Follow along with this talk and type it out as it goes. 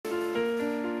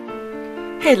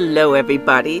Hello,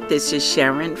 everybody. This is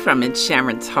Sharon from In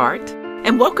Sharon's Heart,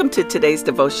 and welcome to today's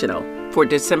devotional for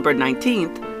December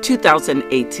 19th,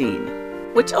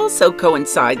 2018, which also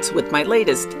coincides with my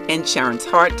latest In Sharon's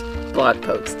Heart blog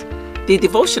post. The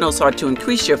devotionals are to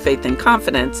increase your faith and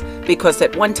confidence because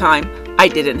at one time I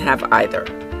didn't have either,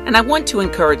 and I want to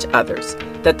encourage others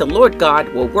that the Lord God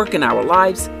will work in our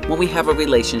lives when we have a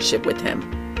relationship with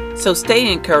Him. So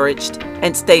stay encouraged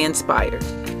and stay inspired.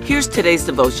 Here's today's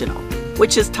devotional,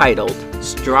 which is titled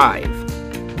Strive.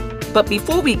 But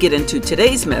before we get into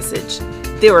today's message,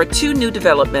 there are two new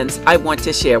developments I want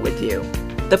to share with you.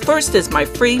 The first is my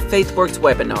free FaithWorks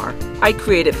webinar I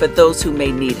created for those who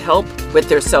may need help with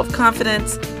their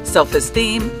self-confidence,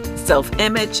 self-esteem,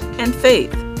 self-image, and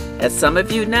faith. As some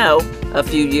of you know, a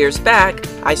few years back,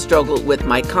 I struggled with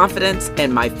my confidence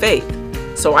and my faith,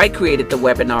 so I created the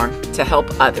webinar to help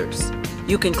others.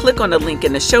 You can click on the link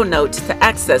in the show notes to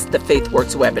access the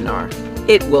FaithWorks webinar.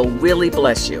 It will really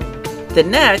bless you. The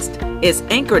next is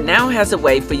Anchor now has a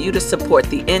way for you to support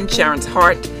the In Sharon's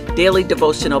Heart Daily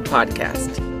Devotional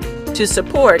Podcast. To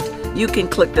support, you can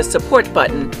click the support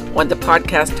button on the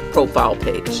podcast profile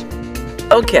page.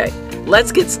 Okay,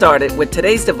 let's get started with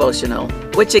today's devotional,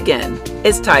 which again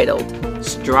is titled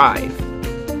Strive.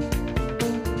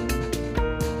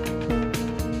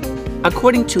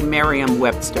 According to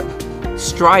Merriam-Webster,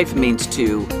 strive means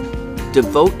to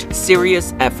devote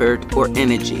serious effort or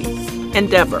energy,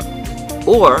 endeavor,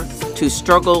 or to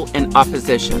struggle in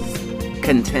opposition,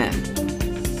 contend.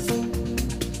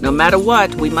 No matter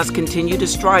what, we must continue to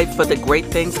strive for the great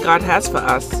things God has for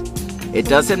us. It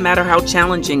doesn't matter how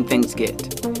challenging things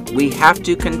get. We have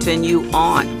to continue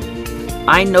on.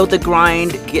 I know the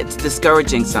grind gets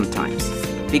discouraging sometimes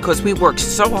because we work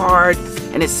so hard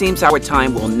and it seems our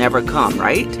time will never come,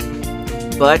 right?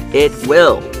 But it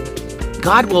will.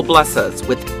 God will bless us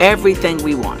with everything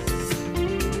we want.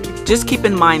 Just keep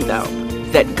in mind, though,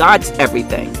 that God's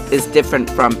everything is different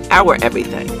from our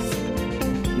everything.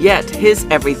 Yet His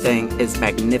everything is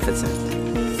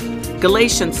magnificent.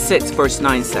 Galatians 6 verse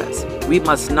 9 says, "We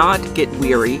must not get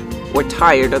weary or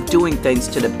tired of doing things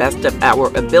to the best of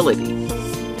our ability."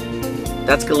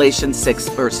 That's Galatians 6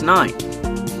 verse 9.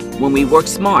 When we work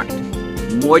smart,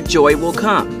 more joy will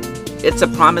come. It's a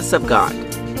promise of God.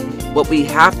 But we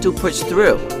have to push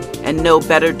through and know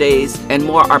better days and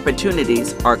more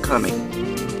opportunities are coming.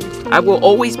 I will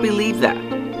always believe that.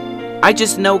 I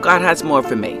just know God has more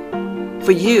for me,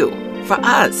 for you, for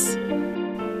us.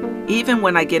 Even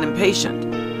when I get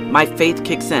impatient, my faith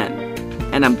kicks in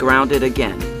and I'm grounded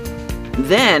again.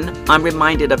 Then I'm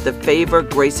reminded of the favor,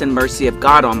 grace, and mercy of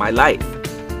God on my life.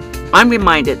 I'm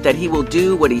reminded that He will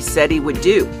do what He said He would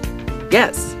do.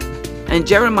 Yes. In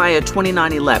Jeremiah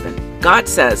 29:11, God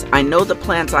says, "I know the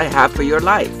plans I have for your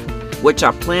life, which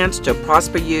are plans to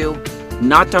prosper you,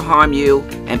 not to harm you,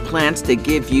 and plans to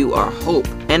give you a hope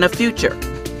and a future."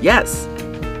 Yes,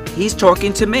 He's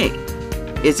talking to me.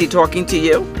 Is He talking to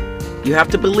you? You have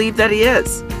to believe that He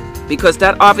is, because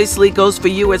that obviously goes for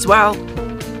you as well.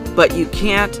 But you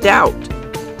can't doubt,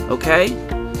 okay?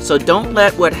 So don't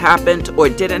let what happened or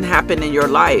didn't happen in your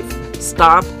life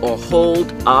stop or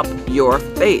hold up your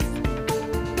faith.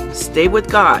 Stay with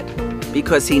God,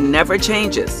 because He never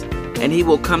changes and He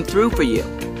will come through for you.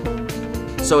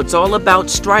 So it's all about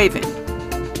striving.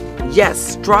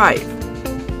 Yes, strive.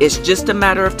 It's just a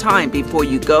matter of time before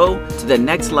you go to the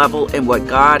next level in what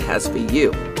God has for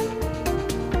you.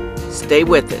 Stay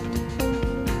with it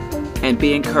and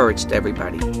be encouraged,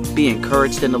 everybody. Be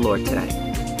encouraged in the Lord today.